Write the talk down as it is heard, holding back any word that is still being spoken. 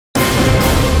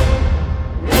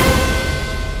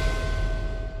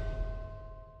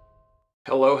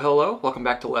Hello, hello. Welcome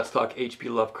back to Let's Talk H.P.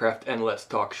 Lovecraft and Let's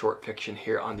Talk Short Fiction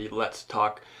here on the Let's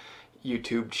Talk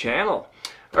YouTube channel.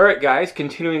 Alright guys,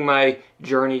 continuing my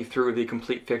journey through the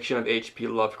complete fiction of H.P.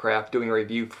 Lovecraft, doing a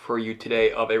review for you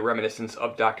today of A Reminiscence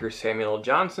of Dr. Samuel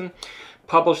Johnson,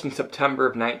 published in September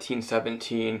of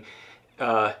 1917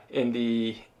 in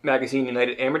the magazine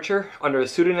United Amateur under the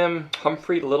pseudonym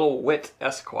Humphrey Littlewit,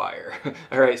 Esquire.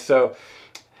 Alright, so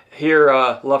here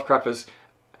Lovecraft was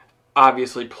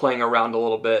obviously playing around a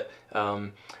little bit,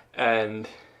 and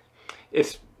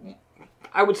it's,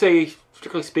 I would say,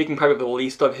 strictly speaking, probably the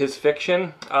least of his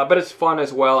fiction, but it's fun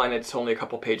as well, and it's only a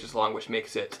couple pages long, which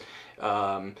makes it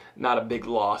not a big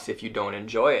loss if you don't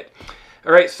enjoy it.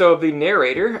 Alright, so the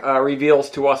narrator reveals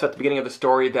to us at the beginning of the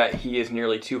story that he is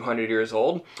nearly 200 years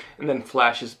old, and then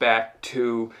flashes back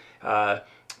to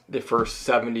the first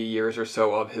 70 years or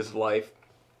so of his life,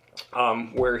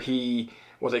 where he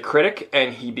was a critic,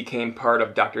 and he became part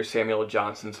of Dr. Samuel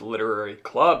Johnson's literary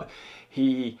club.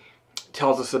 He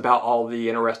tells us about all the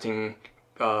interesting,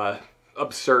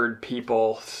 absurd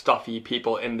people, stuffy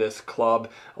people in this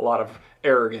club, a lot of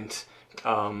arrogant,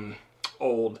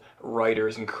 old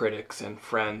writers and critics and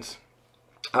friends.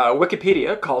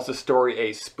 Wikipedia calls the story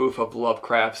a spoof of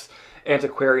Lovecraft's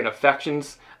antiquarian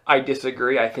affections. I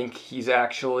disagree. I think he's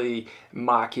actually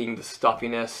mocking the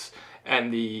stuffiness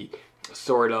and the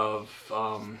sort of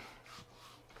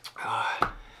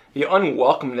the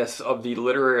unwelcomeness of the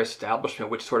literary establishment,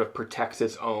 which sort of protects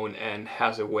its own and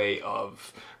has a way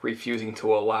of refusing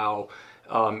to allow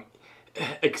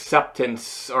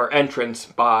acceptance or entrance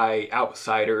by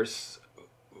outsiders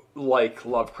like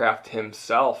Lovecraft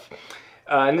himself.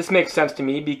 And this makes sense to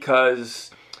me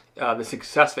because the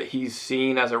success that he's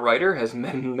seen as a writer has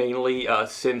been mainly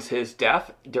since his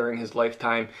death. During his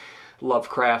lifetime,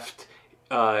 Lovecraft,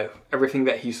 everything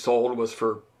that he sold was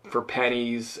for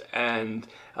pennies, and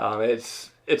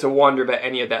it's a wonder that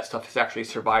any of that stuff has actually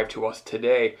survived to us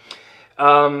today.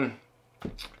 That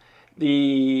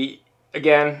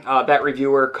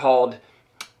reviewer called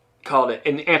it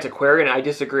an antiquarian. I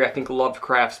disagree. I think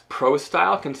Lovecraft's prose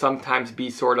style can sometimes be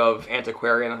sort of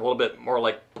antiquarian, a little bit more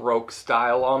like Baroque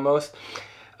style almost.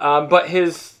 But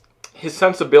his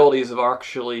sensibilities have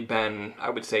actually been, I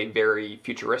would say, very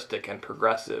futuristic and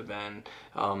progressive and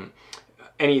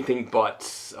anything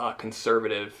but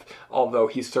conservative, although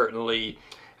he certainly,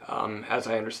 as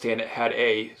I understand it, had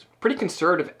a pretty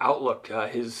conservative outlook. He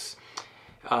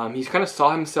kind of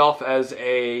saw himself as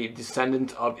a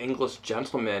descendant of English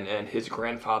gentlemen, and his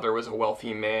grandfather was a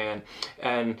wealthy man,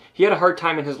 and he had a hard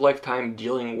time in his lifetime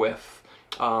dealing with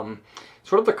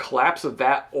sort of the collapse of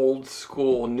that old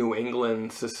school New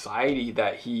England society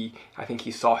that I think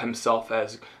he saw himself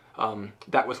as,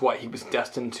 that was what he was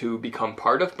destined to become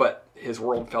part of, but his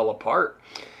world fell apart.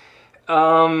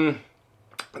 The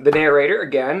narrator,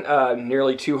 again,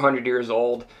 nearly 200 years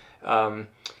old,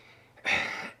 coming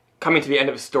to the end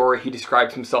of his story, he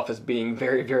describes himself as being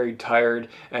very, very tired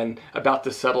and about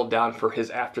to settle down for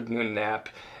his afternoon nap.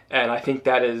 And I think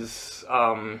that is,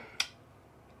 I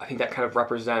think that kind of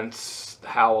represents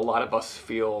how a lot of us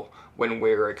feel when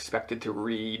we're expected to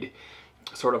read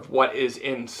sort of what is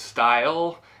in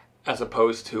style as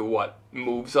opposed to what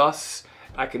moves us.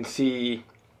 I can see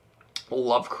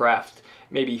Lovecraft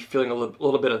maybe feeling a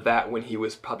little bit of that when he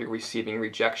was probably receiving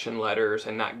rejection letters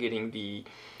and not getting the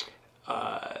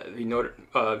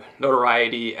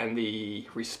notoriety and the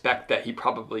respect that he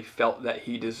probably felt that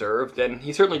he deserved, and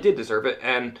he certainly did deserve it.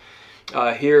 And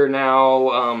here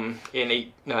now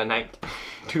in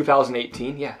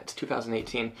 2018, yeah, it's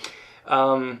 2018,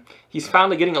 he's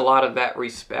finally getting a lot of that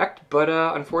respect, but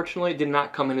unfortunately it did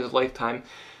not come in his lifetime.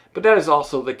 But that is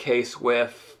also the case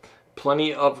with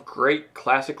plenty of great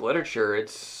classic literature.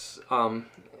 It's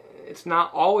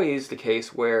not always the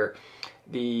case where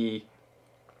the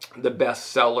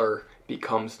bestseller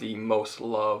becomes the most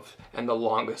loved and the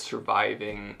longest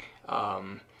surviving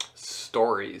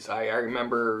stories. I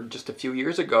remember just a few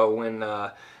years ago when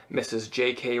Mrs.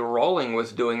 J.K. Rowling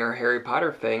was doing her Harry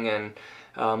Potter thing, and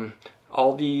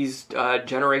all these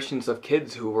generations of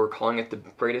kids who were calling it the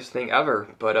greatest thing ever.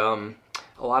 But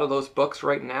a lot of those books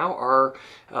right now are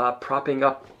propping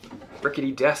up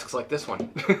rickety desks like this one.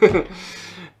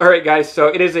 Alright guys, so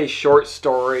it is a short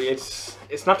story. It's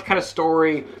not the kind of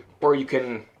story where you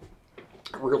can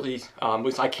really, at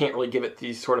least I can't really give it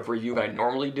the sort of review I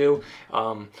normally do.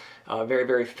 Very,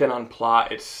 very thin on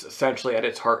plot. It's essentially at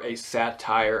its heart a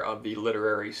satire of the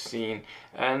literary scene.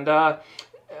 And at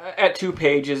 2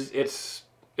 pages, it's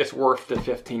worth the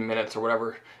 15 minutes or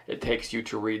whatever it takes you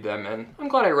to read them, and I'm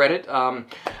glad I read it. I'm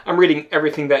reading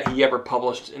everything that he ever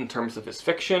published in terms of his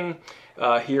fiction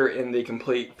here in the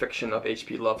complete fiction of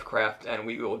H.P. Lovecraft, and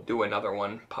we will do another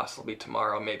one possibly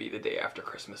tomorrow, maybe the day after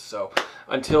Christmas. So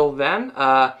until then,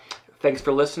 thanks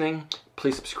for listening.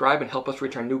 Please subscribe and help us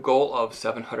reach our new goal of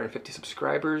 750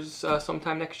 subscribers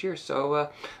sometime next year. So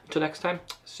until next time,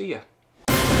 see ya.